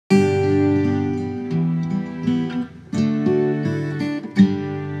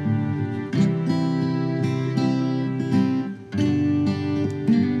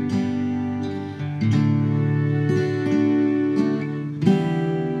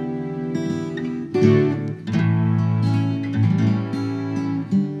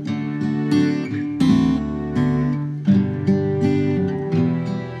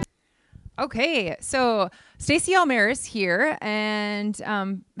Okay, so Stacey Almaris here, and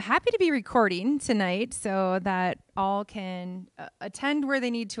happy to be recording tonight so that all can attend where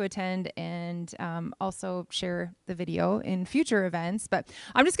they need to attend and also share the video in future events. But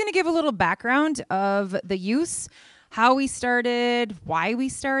I'm just going to give a little background of the use, how we started, why we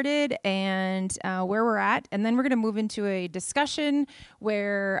started, and where we're at. And then we're going to move into a discussion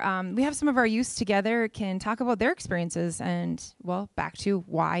where we have some of our youths together can talk about their experiences and, well, back to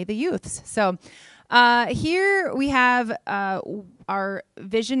why the youths. So here we have our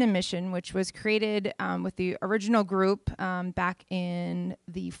vision and mission, which was created with the original group back in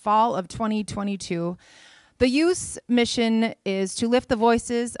the fall of 2022. The youth's mission is to lift the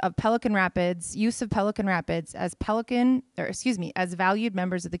voices of Pelican Rapids, use of Pelican Rapids as as valued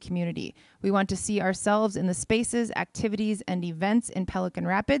members of the community. We want to see ourselves in the spaces, activities, and events in Pelican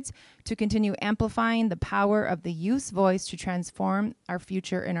Rapids to continue amplifying the power of the youth's voice to transform our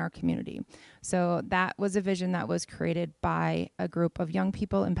future in our community. So that was a vision that was created by a group of young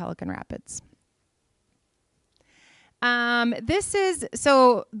people in Pelican Rapids.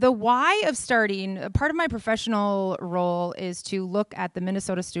 So the why of starting, part of my professional role is to look at the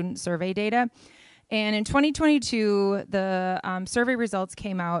Minnesota Student Survey data. And in 2022, the survey results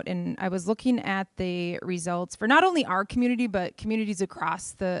came out, and I was looking at the results for not only our community, but communities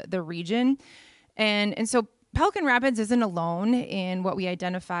across the region. And so Pelican Rapids isn't alone in what we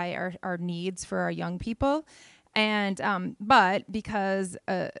identify our needs for our young people. And but because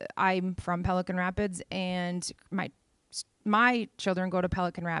I'm from Pelican Rapids and my children go to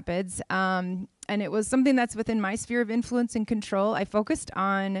Pelican Rapids, and it was something that's within my sphere of influence and control, I focused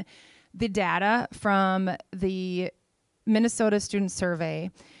on the data from the Minnesota Student Survey.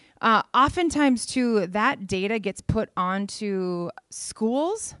 Oftentimes, too, that data gets put onto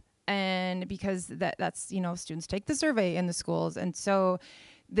schools, and because that's students take the survey in the schools, and so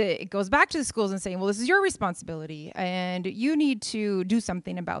it goes back to the schools and saying, well, this is your responsibility and you need to do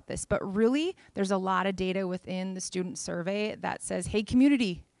something about this. But really, there's a lot of data within the student survey that says, hey,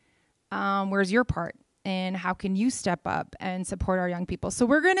 community, where's your part? And how can you step up and support our young people? So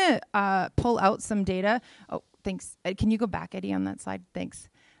we're going to pull out some data. Oh, thanks. Can you go back, Eddie, on that slide? Thanks.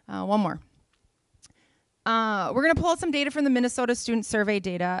 One more. We're going to pull out some data from the Minnesota Student Survey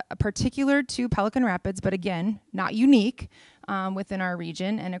data, particular to Pelican Rapids, but again, not unique within our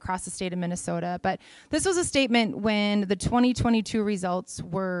region and across the state of Minnesota. But this was a statement when the 2022 results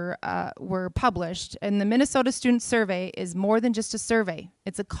were published. And the Minnesota Student Survey is more than just a survey.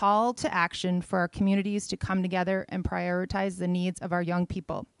 It's a call to action for our communities to come together and prioritize the needs of our young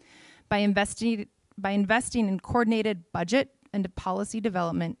people. By investing in coordinated budget and policy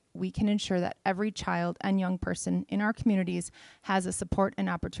development, we can ensure that every child and young person in our communities has the support and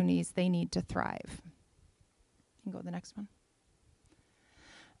opportunities they need to thrive. You can go to the next one.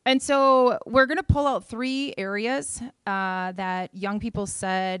 And so we're going to pull out 3 areas that young people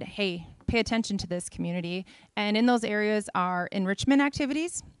said, hey, pay attention to this community. And in those areas are enrichment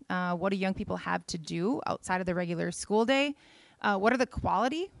activities. What do young people have to do outside of the regular school day? What are the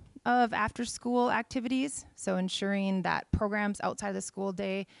quality of after-school activities? So ensuring that programs outside the school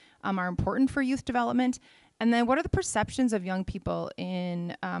day are important for youth development. And then what are the perceptions of young people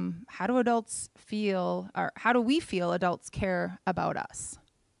in how do adults feel, or how do we feel adults care about us?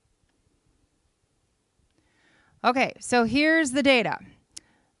 Okay, so here's the data.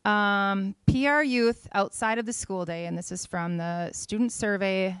 PR youth outside of the school day, and this is from the student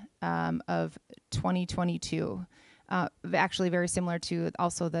survey of 2022. Actually very similar to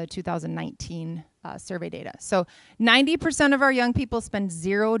also the 2019 survey data. So 90% of our young people spend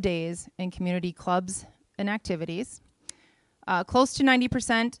 0 days in community clubs and activities. Close to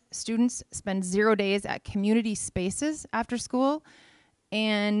 90% students spend 0 days at community spaces after school.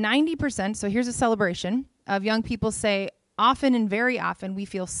 And 90%, so here's a celebration, of young people say often and very often we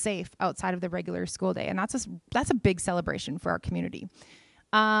feel safe outside of the regular school day. And that's a big celebration for our community.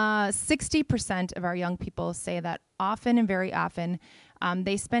 60% of our young people say that often and very often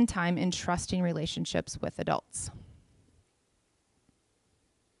they spend time in trusting relationships with adults.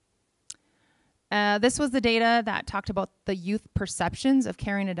 This was the data that talked about the youth perceptions of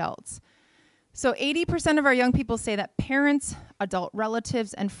caring adults. So 80% of our young people say that parents, adult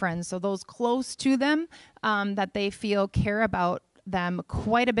relatives, and friends, so those close to them, that they feel care about them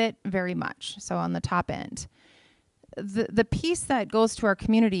quite a bit, very much, so on the top end. The piece that goes to our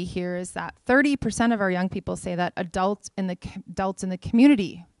community here is that 30% of our young people say that adults in the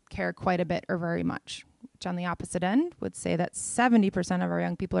community care quite a bit or very much, which on the opposite end would say that 70% of our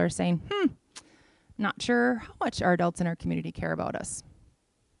young people are saying, not sure how much our adults in our community care about us.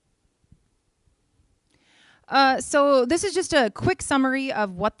 So this is just a quick summary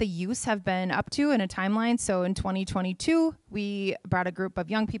of what the youths have been up to in a timeline. So in 2022, we brought a group of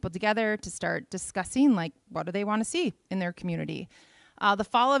young people together to start discussing, like, what do they want to see in their community. The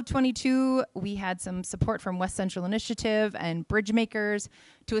fall of 22, we had some support from West Central Initiative and Bridge Makers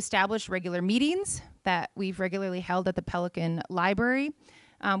to establish regular meetings that we've regularly held at the Pelican Library.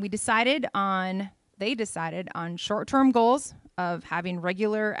 They decided on short-term goals of having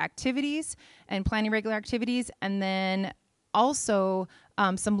regular activities and planning regular activities, and then also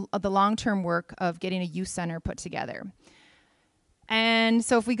some of the long-term work of getting a youth center put together. And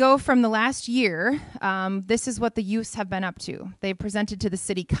so if we go from the last year, this is what the youths have been up to. They've presented to the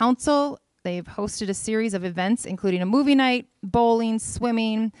city council. They've hosted a series of events, including a movie night, bowling,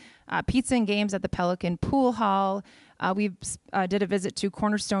 swimming, pizza and games at the Pelican Pool Hall. We did a visit to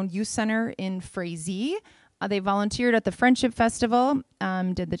Cornerstone Youth Center in Frazee. They volunteered at the Friendship Festival,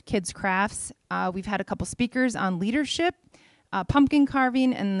 did the kids' crafts. We've had a couple speakers on leadership, pumpkin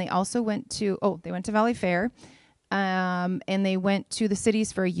carving, and they also went to Valley Fair, and they went to the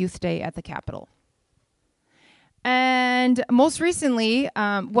cities for a youth day at the Capitol. And most recently,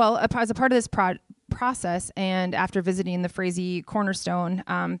 as a part of this process, and after visiting the Frazee Cornerstone,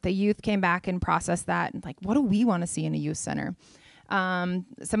 the youth came back and processed that, and like, what do we want to see in a youth center? Some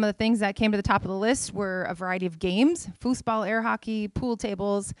of the things that came to the top of the list were a variety of games: foosball, air hockey, pool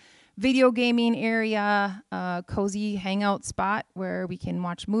tables, video gaming area, a cozy hangout spot where we can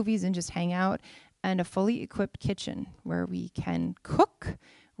watch movies and just hang out, and a fully equipped kitchen where we can cook,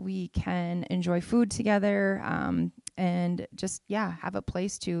 we can enjoy food together, and just, have a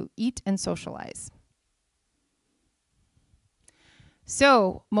place to eat and socialize.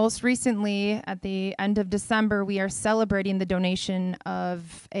 So most recently, at the end of December, we are celebrating the donation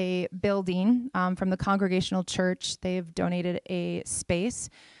of a building from the Congregational Church. They've donated a space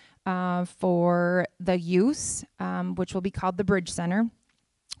for the youth, which will be called the Bridge Center.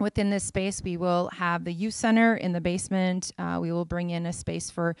 Within this space, we will have the youth center in the basement. We will bring in a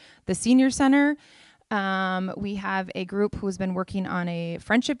space for the senior center. We have a group who has been working on a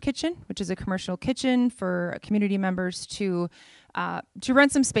friendship kitchen, which is a commercial kitchen for community members to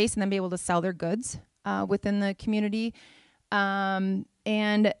rent some space and then be able to sell their goods within the community.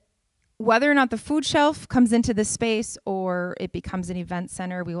 And whether or not the food shelf comes into this space or it becomes an event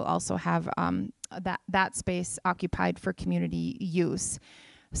center, we will also have that space occupied for community use.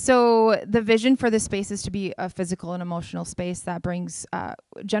 So the vision for this space is to be a physical and emotional space that brings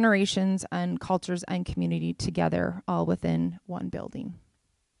generations and cultures and community together all within one building.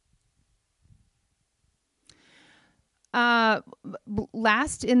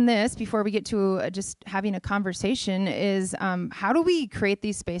 Last in this, before we get to just having a conversation, is how do we create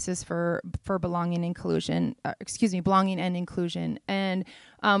these spaces for belonging and inclusion? Belonging and inclusion. And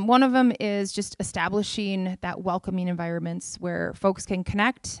one of them is just establishing that welcoming environments where folks can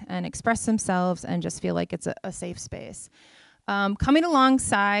connect and express themselves and just feel like it's a safe space. Coming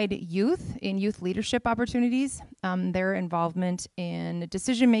alongside youth in youth leadership opportunities, their involvement in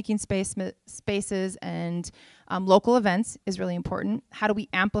decision-making spaces and local events is really important. How do we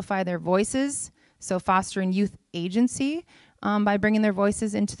amplify their voices? So fostering youth agency by bringing their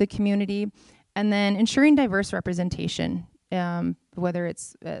voices into the community, and then ensuring diverse representation, whether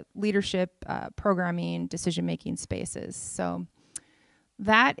it's leadership, programming, decision-making spaces. So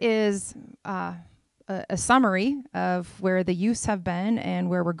that is a summary of where the youths have been and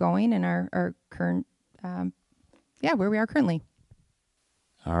where we're going in our current, where we are currently.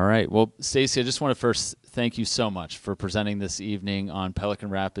 All right. Well, Stacy, I just want to first thank you so much for presenting this evening on Pelican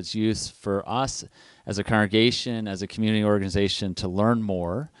Rapids Youth, for us as a congregation, as a community organization, to learn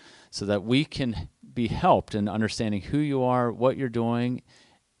more so that we can be helped in understanding who you are, what you're doing,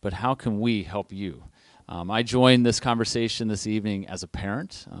 but how can we help you? I joined this conversation this evening as a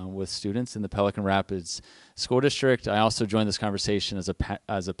parent with students in the Pelican Rapids School District. I also joined this conversation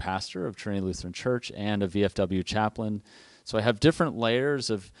as a pastor of Trinity Lutheran Church and a VFW chaplain. So I have different layers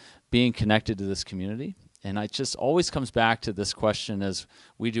of being connected to this community. And it just always comes back to this question as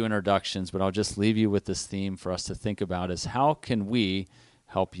we do introductions, but I'll just leave you with this theme for us to think about: is how can we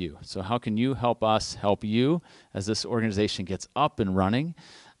help you? So how can you help us help you as this organization gets up and running?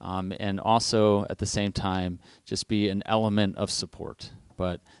 And also, at the same time, just be an element of support.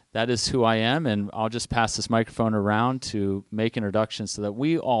 But that is who I am, and I'll just pass this microphone around to make introductions so that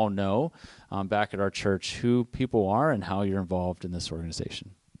we all know back at our church who people are and how you're involved in this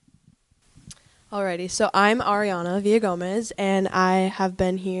organization. Alrighty, so I'm Ariana Villagomez, and I have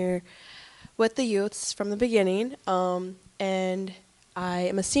been here with the youths from the beginning, and I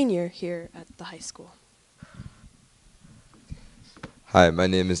am a senior here at the high school. Hi, my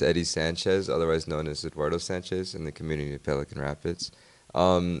name is Eddie Sanchez, otherwise known as Eduardo Sanchez, in the community of Pelican Rapids.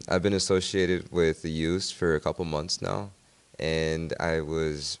 I've been associated with the youth for a couple months now, and I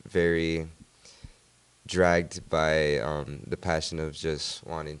was very dragged by the passion of just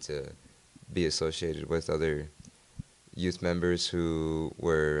wanting to be associated with other youth members who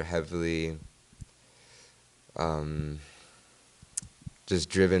were heavily um, just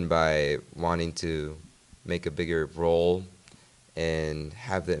driven by wanting to make a bigger role and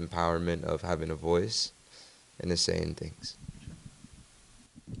have the empowerment of having a voice and to saying things.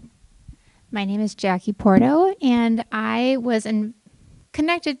 My name is Jackie Porto, and I was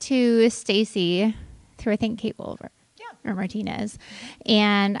connected to Stacy through, I think, Kate Wolver or Martinez.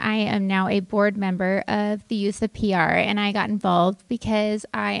 And I am now a board member of the Youth of PR, and I got involved because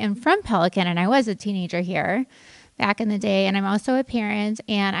I am from Pelican, and I was a teenager here back in the day, and I'm also a parent,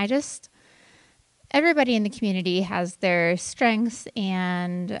 and everybody in the community has their strengths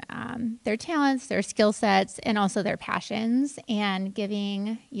and their talents, their skill sets, and also their passions. And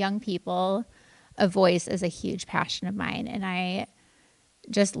giving young people a voice is a huge passion of mine. And I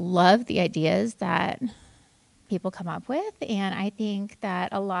just love the ideas that people come up with. And I think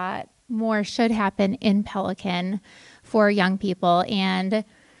that a lot more should happen in Pelican for young people. And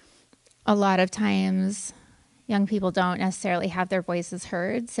a lot of times, young people don't necessarily have their voices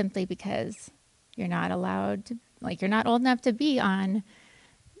heard simply because you're not allowed to, you're not old enough to be on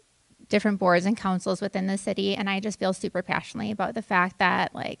different boards and councils within the city. And I just feel super passionately about the fact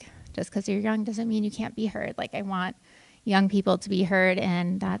that, just because you're young doesn't mean you can't be heard. I want young people to be heard,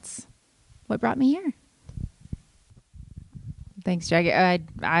 and that's what brought me here. Thanks, Jackie.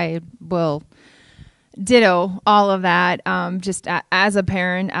 I will ditto all of that. As a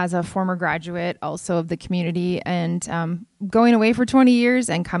parent, as a former graduate, also of the community, and going away for 20 years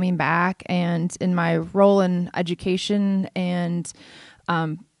and coming back, and in my role in education and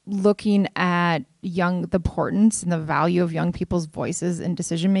looking at the importance and the value of young people's voices in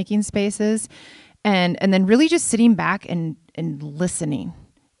decision-making spaces, and then really just sitting back and listening.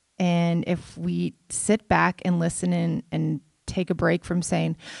 And if we sit back and listen and take a break from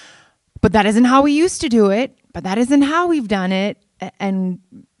saying, but that isn't how we used to do it, but that isn't how we've done it, and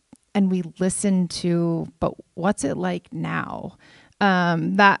we listen to, but what's it like now?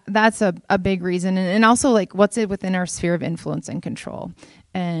 That's a big reason, and also what's it within our sphere of influence and control.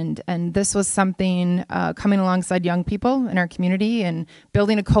 And this was something coming alongside young people in our community and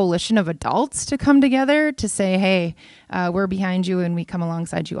building a coalition of adults to come together to say, hey, we're behind you and we come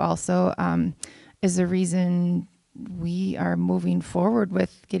alongside you also, is the reason we are moving forward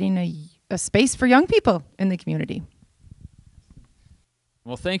with getting a space for young people in the community.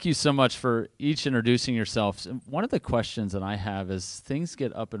 Well, thank you so much for each introducing yourselves. One of the questions that I have as things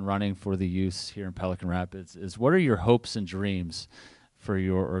get up and running for the youth here in Pelican Rapids is, what are your hopes and dreams for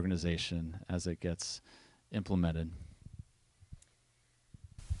your organization as it gets implemented?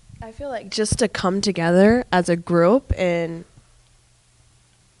 I feel like just to come together as a group, and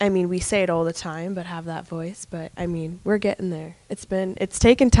we say it all the time, but have that voice. But we're getting there. It's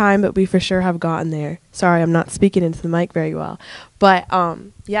taken time, but we for sure have gotten there. Sorry, I'm not speaking into the mic very well. But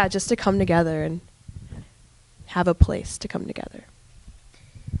just to come together and have a place to come together.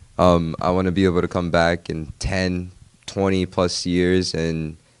 I want to be able to come back in 10, 20 plus years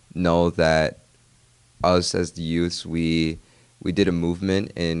and know that us as the youths, we did a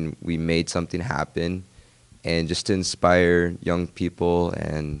movement and we made something happen. And just to inspire young people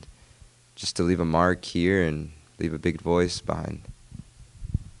and just to leave a mark here and leave a big voice behind.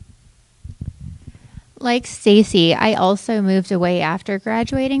 Like Stacy, I also moved away after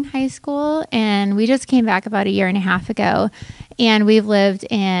graduating high school, and we just came back about a year and a half ago. And we've lived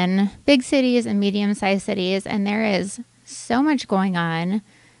in big cities and medium-sized cities, and there is so much going on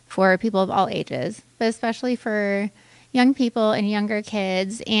for people of all ages, but especially for young people and younger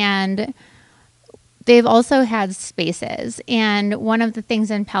kids. And they've also had spaces. And one of the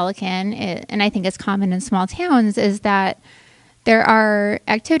things in Pelican, and I think it's common in small towns, is that there are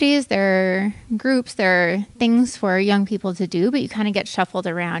activities, there are groups, there are things for young people to do, but you kind of get shuffled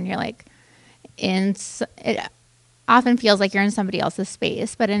around. You're it often feels like you're in somebody else's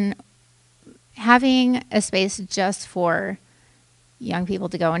space. But in having a space just for young people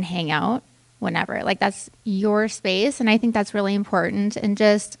to go and hang out whenever, that's your space. And I think that's really important. And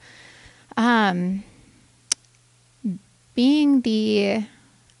just being the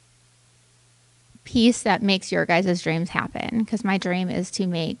piece that makes your guys' dreams happen, because my dream is to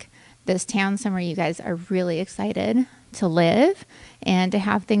make this town somewhere you guys are really excited to live and to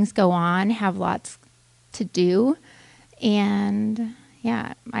have things go on, have lots to do. And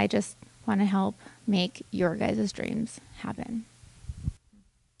I just want to help make your guys' dreams happen.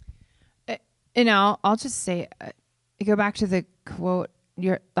 I'll just say, go back to the quote,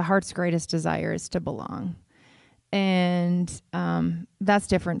 the heart's greatest desire is to belong. And that's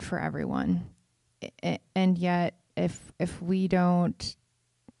different for everyone. And yet, if we don't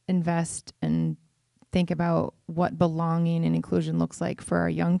invest and think about what belonging and inclusion looks like for our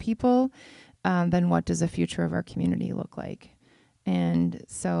young people, then what does the future of our community look like? And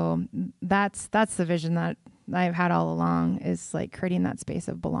so that's the vision that I've had all along, is like creating that space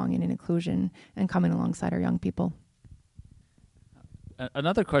of belonging and inclusion and coming alongside our young people.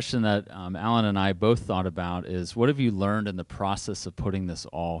 Another question that Alan and I both thought about is, what have you learned in the process of putting this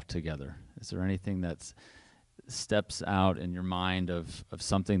all together? Is there anything that steps out in your mind of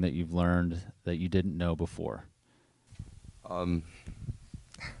something that you've learned that you didn't know before?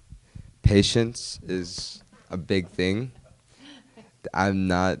 Patience is a big thing. I'm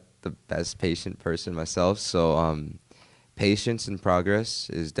not the best patient person myself, so patience and progress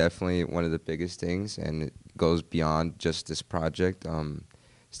is definitely one of the biggest things, and it goes beyond just this project.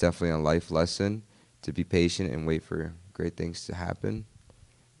 It's definitely a life lesson to be patient and wait for great things to happen.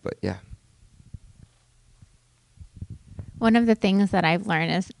 But yeah. One of the things that I've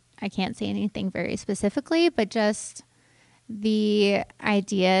learned is, I can't say anything very specifically, but just the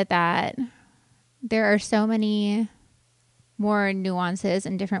idea that there are so many more nuances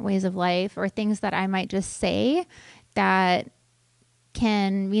and different ways of life, or things that I might just say that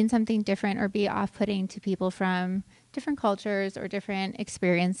can mean something different or be off-putting to people from different cultures or different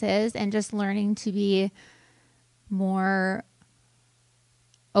experiences, and just learning to be more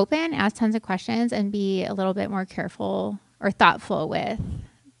open, ask tons of questions, and be a little bit more careful or thoughtful with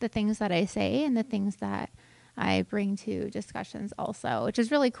the things that I say and the things that I bring to discussions also, which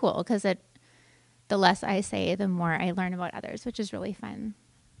is really cool, because the less I say, the more I learn about others, which is really fun.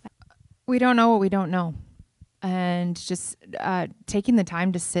 We don't know what we don't know. And just taking the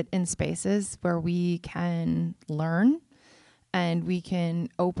time to sit in spaces where we can learn and we can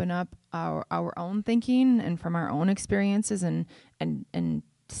open up our own thinking and from our own experiences, and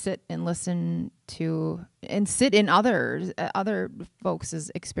sit and listen to and sit in other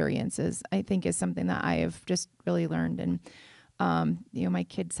folks' experiences, I think is something that I have just really learned. And my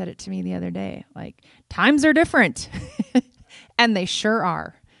kid said it to me the other day, like, times are different. And they sure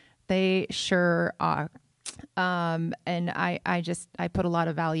are. They sure are. And I put a lot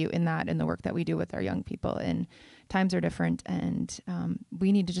of value in that, in the work that we do with our young people. And times are different, and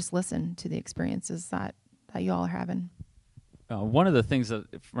we need to just listen to the experiences that you all are having. One of the things that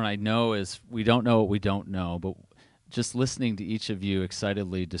I know is, we don't know what we don't know, but just listening to each of you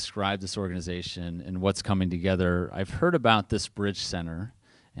excitedly describe this organization and what's coming together, I've heard about this Bridge Center,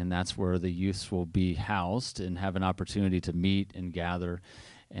 and that's where the youths will be housed and have an opportunity to meet and gather.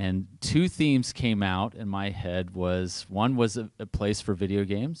 And two themes came out in my head. One was a place for video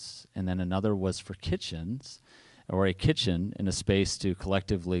games, and then another was for kitchens, or a kitchen in a space to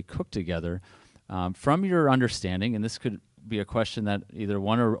collectively cook together. From your understanding, and this could be a question that either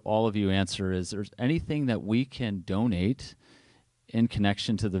one or all of you answer, is there anything that we can donate in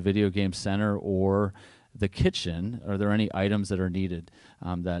connection to the video game center or the kitchen? Are there any items that are needed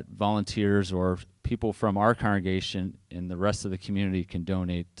that volunteers or people from our congregation and the rest of the community can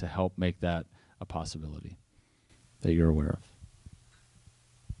donate to help make that a possibility that you're aware of?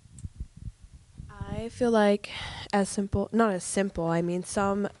 I feel like not as simple. I mean,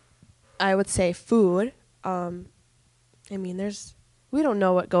 I would say food. I mean, we don't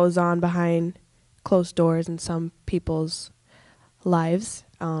know what goes on behind closed doors in some people's lives.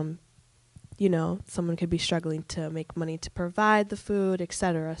 Someone could be struggling to make money to provide the food,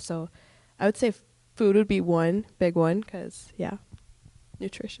 etc. So I would say food would be one big one, because,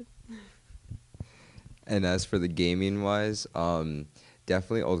 nutrition. And as for the gaming wise,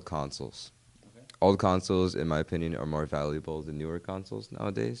 definitely old consoles. Okay. Old consoles, in my opinion, are more valuable than newer consoles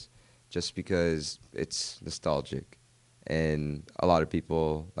nowadays, just because it's nostalgic. And a lot of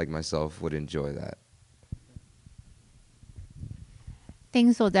people, like myself, would enjoy that.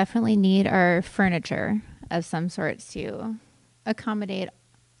 Things we'll definitely need are furniture of some sorts to accommodate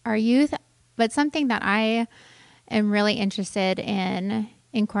our youth. But something that I am really interested in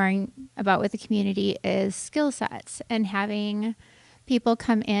inquiring about with the community is skill sets, and having people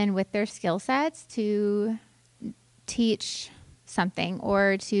come in with their skill sets to teach something,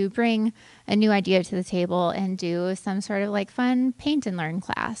 or to bring a new idea to the table and do some sort of like fun paint and learn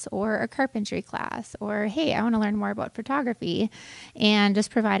class, or a carpentry class, or, hey, I want to learn more about photography, and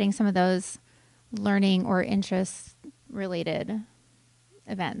just providing some of those learning or interest related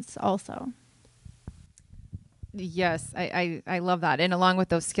events also. Yes, I love that. And along with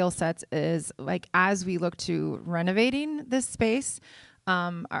those skill sets is, like, as we look to renovating this space,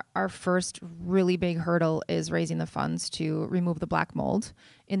 our first really big hurdle is raising the funds to remove the black mold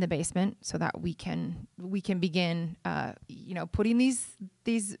in the basement, so that we can begin, putting these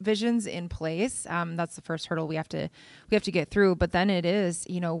visions in place. That's the first hurdle we have to get through. But then it is,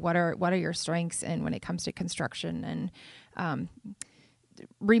 what are your strengths, and when it comes to construction and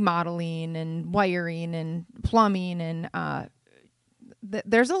remodeling and wiring and plumbing and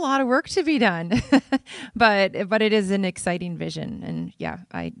there's a lot of work to be done, but it is an exciting vision, and yeah,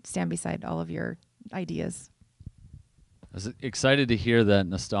 I stand beside all of your ideas. I was excited to hear that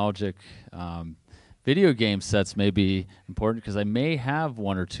nostalgic video game sets may be important, because I may have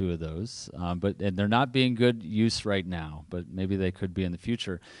one or two of those, and they're not being good use right now, but maybe they could be in the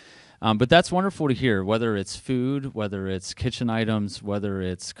future. But that's wonderful to hear, whether it's food, whether it's kitchen items, whether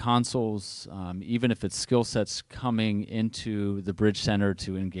it's consoles, even if it's skill sets coming into the Bridge Center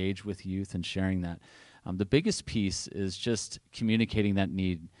to engage with youth and sharing that. The biggest piece is just communicating that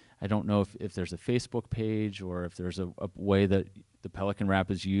need. I don't know if there's a Facebook page, or if there's a way that the Pelican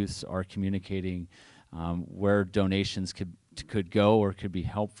Rapids youths are communicating where donations could go or could be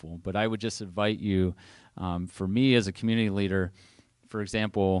helpful. But I would just invite you, for me as a community leader, for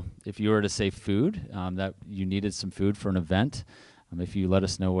example, if you were to say food, that you needed some food for an event, if you let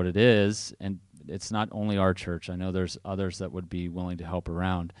us know what it is, and it's not only our church, I know there's others that would be willing to help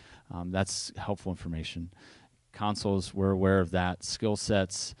around, that's helpful information. Consoles, we're aware of that. Skill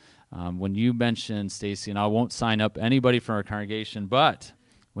sets, when you mentioned, Stacy, and I won't sign up anybody from our congregation, but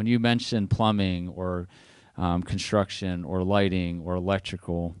when you mentioned plumbing or construction or lighting or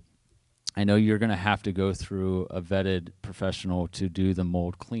electrical, I know you're going to have to go through a vetted professional to do the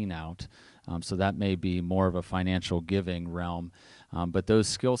mold clean out. So that may be more of a financial giving realm. But those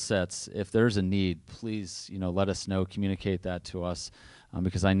skill sets, if there's a need, please, let us know, communicate that to us,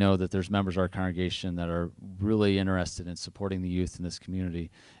 because I know that there's members of our congregation that are really interested in supporting the youth in this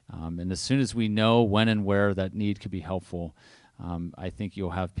community. And as soon as we know when and where that need could be helpful, I think you'll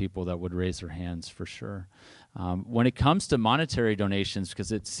have people that would raise their hands for sure. When it comes to monetary donations,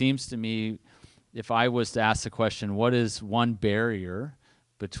 because it seems to me, if I was to ask the question, what is one barrier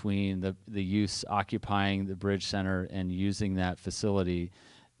between the use occupying the Bridge Center and using that facility,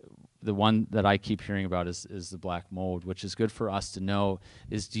 the one that I keep hearing about is the black mold, which is good for us to know,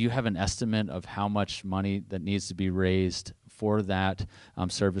 is do you have an estimate of how much money that needs to be raised for that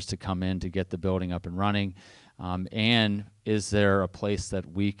service to come in to get the building up and running? And is there a place that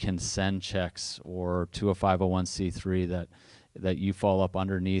we can send checks or to a 501c3 that you fall up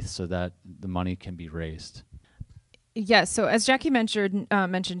underneath so that the money can be raised? Yes. So as Jackie mentioned,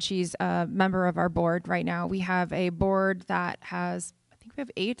 she's a member of our board right now. We have a board that has, I think we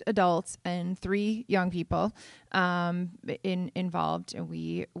have 8 adults and 3 young people involved, and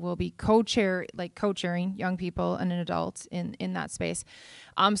we will be co-chairing young people and an adult in that space.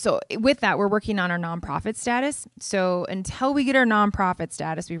 So with that, we're working on our nonprofit status. So until we get our nonprofit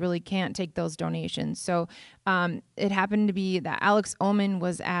status, we really can't take those donations. So it happened to be that Alex Oman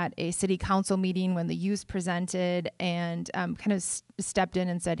was at a city council meeting when the youth presented and kind of stepped in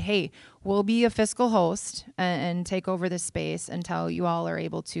and said, hey, we'll be a fiscal host and take over this space until you all are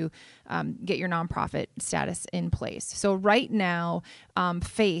able to get your nonprofit status in place. So right now,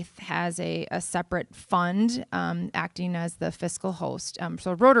 Faith has a separate fund acting as the fiscal host.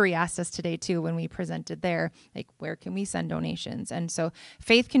 So Rotary asked us today too, when we presented there, like, where can we send donations? And so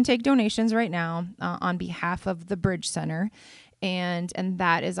Faith can take donations right now on behalf of the Bridge Center. And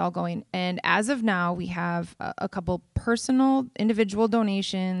that is all going. And as of now, we have a couple personal individual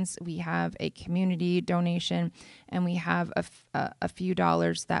donations. We have a community donation, and we have a few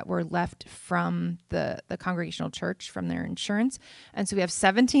dollars that were left from the congregational church from their insurance. And so we have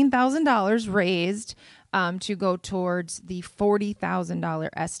 $17,000 raised to go towards the $40,000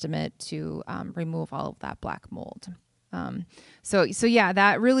 estimate to remove all of that black mold. So yeah,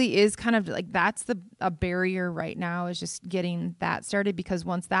 that really is kind of like, that's a barrier right now, is just getting that started, because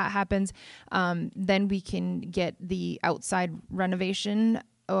once that happens, then we can get the outside renovation,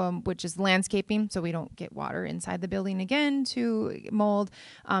 which is landscaping, so we don't get water inside the building again to mold.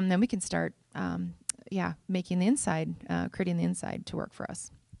 Then we can start, making the inside, creating the inside to work for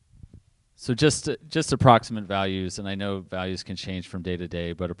us. So just approximate values, and I know values can change from day to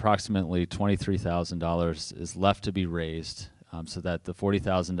day, but approximately $23,000 is left to be raised, so that the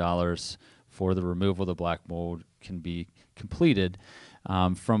 $40,000 for the removal of the black mold can be completed.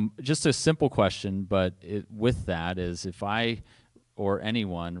 From just a simple question, but with that is, if I or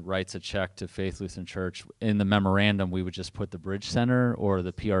anyone writes a check to Faith Lutheran Church, in the memorandum we would just put the Bridge Center or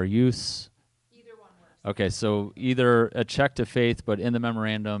the PR use? Okay, so either a check to Faith, but in the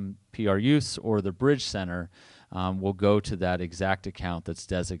memorandum, PR use, or the Bridge Center. will go to that exact account that's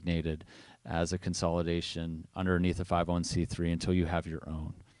designated as a consolidation underneath a 501c3 until you have your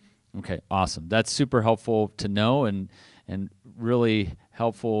own. Okay, awesome. That's super helpful to know and really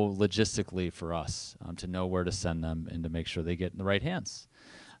helpful logistically for us to know where to send them and to make sure they get in the right hands.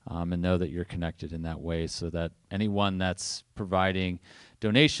 And know that you're connected in that way so that anyone that's providing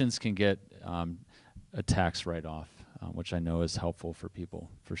donations can get a tax write-off, which I know is helpful for people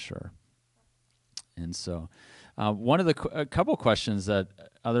for sure. And so one of the a couple questions that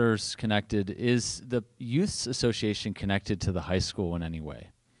others connected is the Youth Association connected to the high school in any way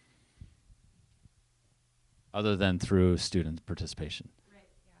other than through student participation?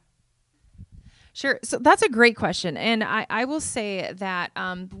 Sure. So that's a great question. And I will say that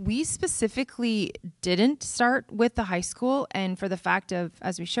we specifically didn't start with the high school. And for the fact of,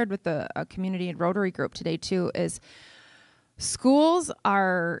 as we shared with the community and Rotary group today too, is schools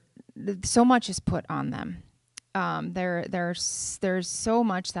are, so much is put on them. There's so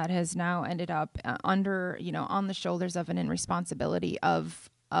much that has now ended up under, on the shoulders of and in responsibility of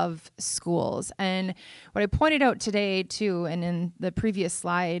schools. And what I pointed out today too, and in the previous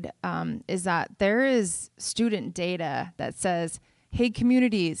slide, is that there is student data that says, hey,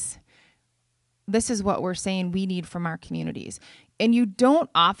 communities, this is what we're saying we need from our communities. And you don't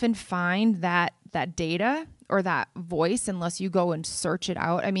often find that data or that voice unless you go and search it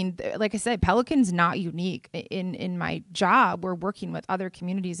out. I mean, like I said, Pelican's not unique. In my job, we're working with other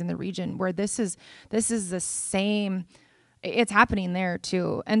communities in the region where this is the same. It's happening there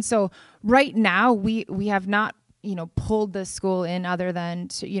too. And so right now we have not, pulled the school in other than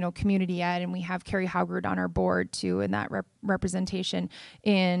to, community ed, and we have Carrie Haugard on our board too, in that representation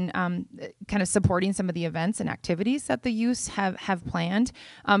in kind of supporting some of the events and activities that the youth have planned.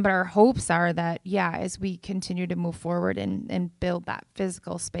 But our hopes are that, as we continue to move forward and build that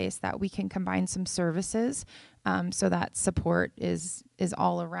physical space, that we can combine some services so that support is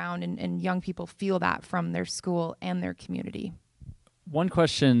all around and young people feel that from their school and their community.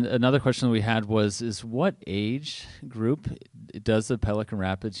 Another question that we had is what age group does the Pelican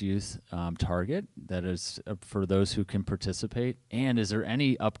Rapids Youth target that is for those who can participate? And is there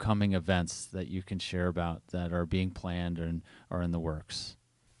any upcoming events that you can share about that are being planned and are in the works?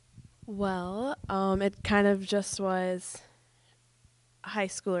 Well, it kind of just was high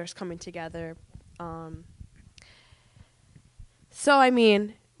schoolers coming together. So, I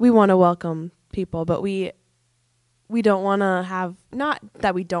mean, we want to welcome people, but we don't want to have, not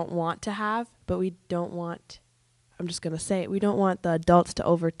that we don't want to have, but we don't want, I'm just going to say it, we don't want the adults to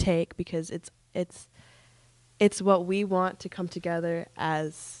overtake, because it's what we want to come together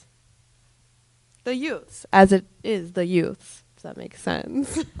as the youths, as it is the youths, if that makes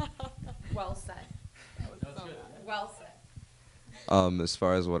sense. Well said. That was well said. As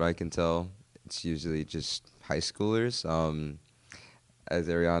far as what I can tell, it's usually just high schoolers. As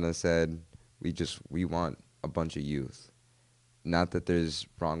Ariana said, we want a bunch of youth. Not that there's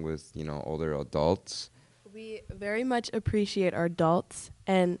wrong with, older adults. We very much appreciate our adults,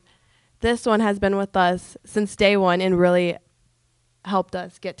 and this one has been with us since day one and really helped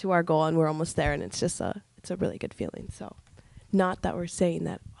us get to our goal, and we're almost there, and it's a really good feeling. So not that we're saying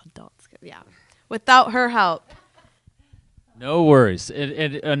that adults, without her help. No worries.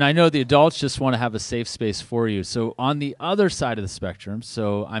 And I know the adults just want to have a safe space for you. So on the other side of the spectrum,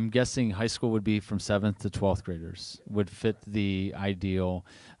 so I'm guessing high school would be from 7th to 12th graders, would fit the ideal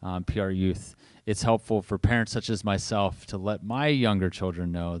PR youth. It's helpful for parents such as myself to let my younger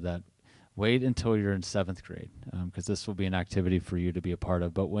children know that wait until you're in 7th grade, because this will be an activity for you to be a part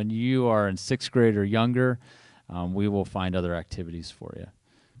of. But when you are in 6th grade or younger, we will find other activities for you.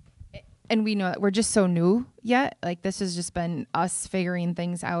 And we know that we're just so new yet. Like, this has just been us figuring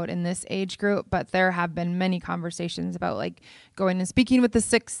things out in this age group. But there have been many conversations about like going and speaking with the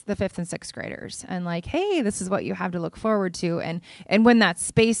 5th and 6th graders and like, hey, this is what you have to look forward to. And when that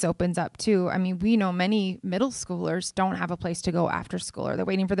space opens up too, I mean, we know many middle schoolers don't have a place to go after school, or they're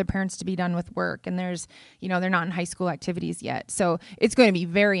waiting for their parents to be done with work. And there's, they're not in high school activities yet. So it's going to be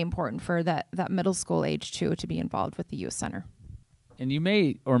very important for that middle school age too to be involved with the youth center. And you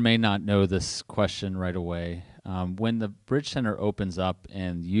may or may not know this question right away. When the Bridge Center opens up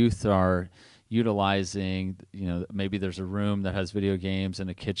and youth are utilizing, maybe there's a room that has video games and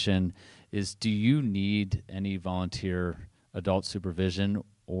a kitchen, do you need any volunteer adult supervision,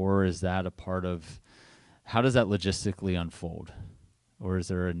 or is that a part of, how does that logistically unfold? Or is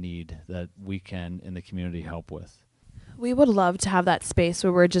there a need that we can in the community help with? We would love to have that space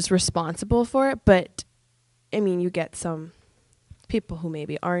where we're just responsible for it, but I mean, you get some people who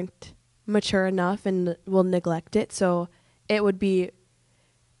maybe aren't mature enough and will neglect it. So it would be,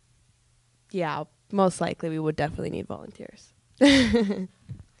 most likely we would definitely need volunteers.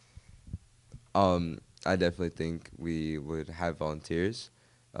 I definitely think we would have volunteers,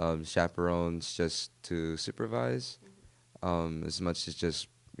 chaperones just to supervise, as much as just,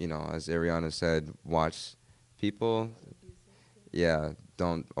 as Ariana said, watch people. Yeah,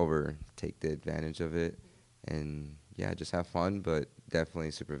 don't overtake the advantage of it, and yeah, just have fun, but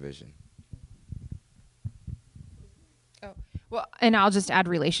definitely supervision. Oh, well, and I'll just add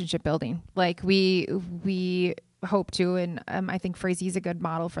relationship building. Like we hope to, and I think Frazie's a good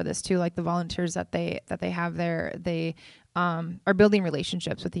model for this too. Like the volunteers that they have there, they are building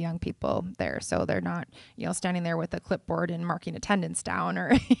relationships with the young people there. So they're not, standing there with a clipboard and marking attendance down,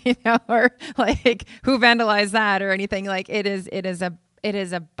 or or like who vandalized that or anything. Like it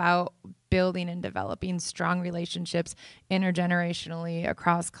is about building and developing strong relationships intergenerationally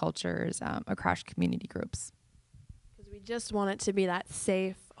across cultures, across community groups. Because we just want it to be that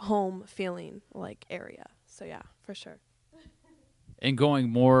safe home feeling like area. So yeah, for sure. And going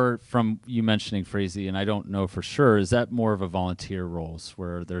more from you mentioning Frazee, and I don't know for sure, is that more of a volunteer roles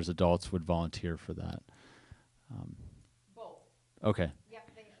where there's adults would volunteer for that? Both. Okay. Yeah,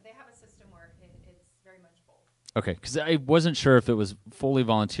 they have a system where it's very much both. Okay, because I wasn't sure if it was fully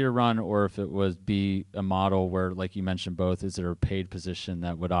volunteer run or if it would be a model where, like you mentioned, both. Is there a paid position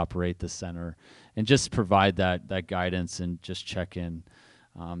that would operate the center and just provide that guidance and just check in?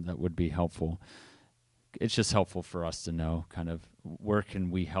 That would be helpful. It's just helpful for us to know kind of where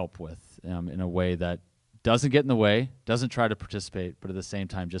can we help with in a way that doesn't get in the way, doesn't try to participate, but at the same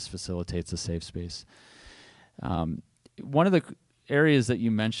time just facilitates a safe space. One of the areas that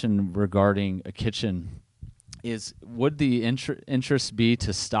you mentioned regarding a kitchen is, would the interest be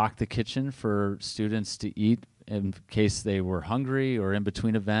to stock the kitchen for students to eat in case they were hungry or in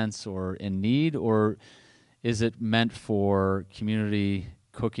between events or in need, or is it meant for community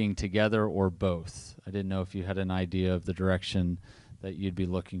cooking together or both? I didn't know if you had an idea of the direction that you'd be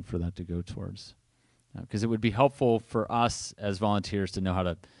looking for that to go towards, because it would be helpful for us as volunteers to know how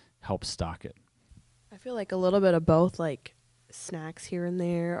to help stock it. I feel like a little bit of both, like snacks here and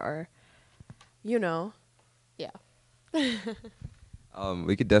there, or, yeah.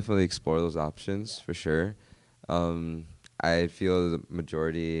 We could definitely explore those options for sure. I feel the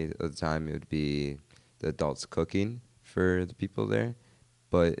majority of the time it would be the adults cooking for the people there.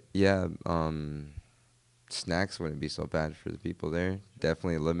 But yeah, snacks wouldn't be so bad for the people there.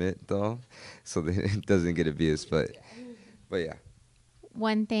 Definitely limit though, so that it doesn't get abused. But yeah.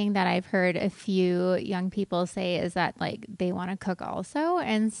 One thing that I've heard a few young people say is that like they want to cook also,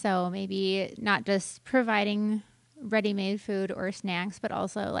 and so maybe not just providing ready-made food or snacks, but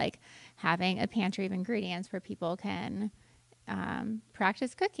also like having a pantry of ingredients where people can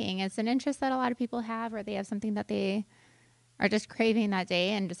practice cooking. It's an interest that a lot of people have, or they have something that they are just craving that day,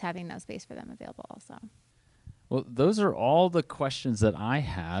 and just having that space for them available also. Well, those are all the questions that I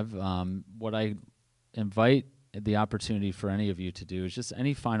have. What I invite the opportunity for any of you to do is just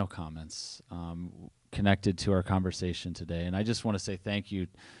any final comments connected to our conversation today. And I just want to say thank you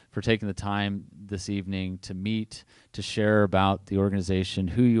for taking the time this evening to meet, to share about the organization,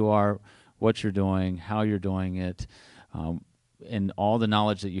 who you are, what you're doing, how you're doing it, and all the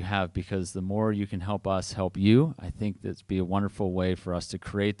knowledge that you have, because the more you can help us help you, I think that'd be a wonderful way for us to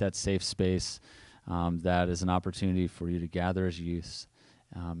create that safe space that is an opportunity for you to gather as youth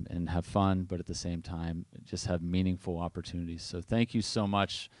and have fun, but at the same time, just have meaningful opportunities. So thank you so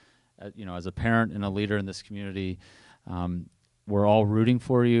much. As a parent and a leader in this community, we're all rooting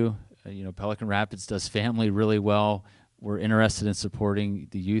for you. Pelican Rapids does family really well. We're interested in supporting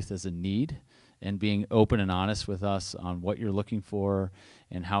the youth as a need and being open and honest with us on what you're looking for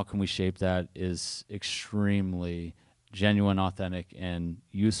and how can we shape that is extremely genuine, authentic, and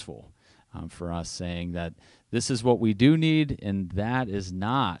useful for us, saying that this is what we do need and that is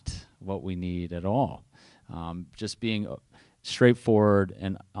not what we need at all. Just being straightforward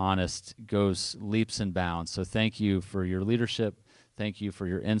and honest goes leaps and bounds. So thank you for your leadership. Thank you for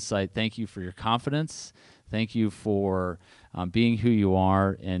your insight. Thank you for your confidence. Thank you for being who you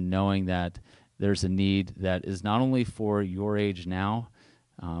are and knowing that there's a need that is not only for your age now,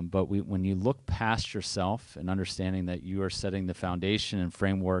 but when you look past yourself and understanding that you are setting the foundation and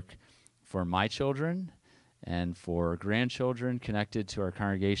framework for my children and for grandchildren connected to our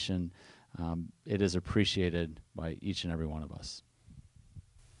congregation, it is appreciated by each and every one of us.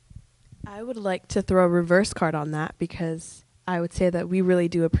 I would like to throw a reverse card on that, because I would say that we really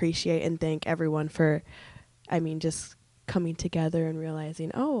do appreciate and thank everyone for, just coming together and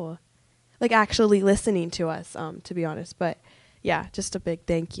realizing, actually listening to us, to be honest. But yeah, just a big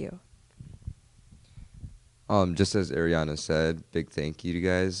thank you. Just as Ariana said, big thank you to you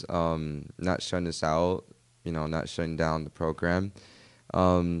guys. Not shutting us out, not shutting down the program.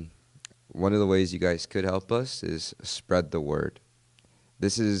 One of the ways you guys could help us is spread the word.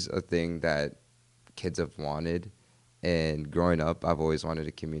 This is a thing that kids have wanted, and growing up, I've always wanted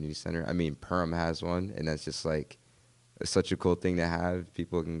a community center. I mean, Perham has one, and that's just like such a cool thing to have.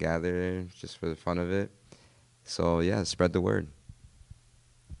 People can gather there just for the fun of it. So yeah, spread the word.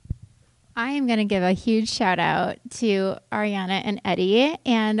 I am going to give a huge shout out to Ariana and Eddie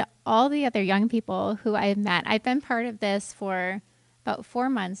and all the other young people who I've met. I've been part of this for about 4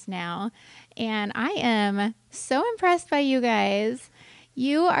 months now, and I am so impressed by you guys.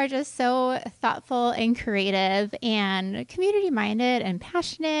 You are just so thoughtful and creative and community-minded and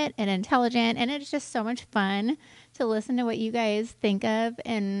passionate and intelligent, and it's just so much fun to listen to what you guys think of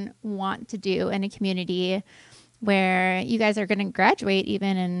and want to do in a community where you guys are going to graduate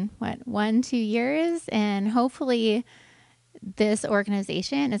even in 1-2 years, and hopefully this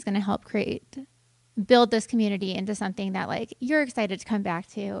organization is going to help build this community into something that like you're excited to come back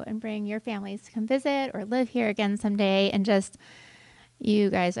to and bring your families to come visit or live here again someday. And just, you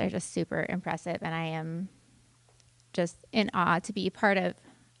guys are just super impressive, and I am just in awe to be part of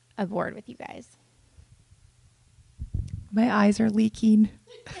a board with you guys. My eyes are leaking.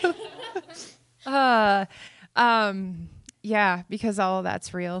 Yeah, because all of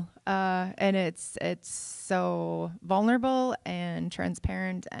that's real. And it's so vulnerable and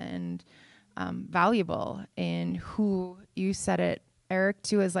transparent and valuable in who you said it, Eric,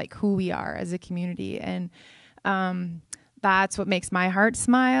 too, as like who we are as a community. And that's what makes my heart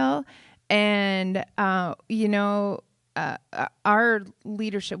smile. And, our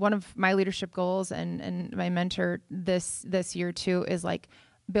leadership, one of my leadership goals and my mentor this year too is like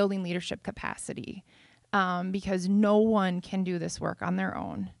building leadership capacity, because no one can do this work on their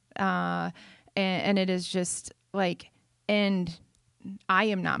own. And it is just like, and I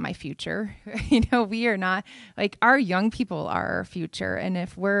am not my future. We are not, like, our young people are our future. And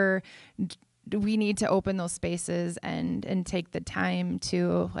if we need to open those spaces and take the time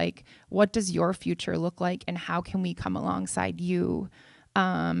to like, what does your future look like, and how can we come alongside you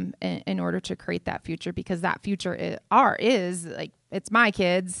in order to create that future? Because that future is like, it's my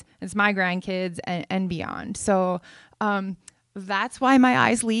kids, it's my grandkids, and beyond. So that's why my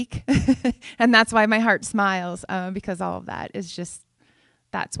eyes leak, and that's why my heart smiles, because all of that is just,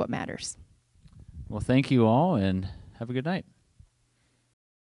 that's what matters. Well, thank you all, and have a good night.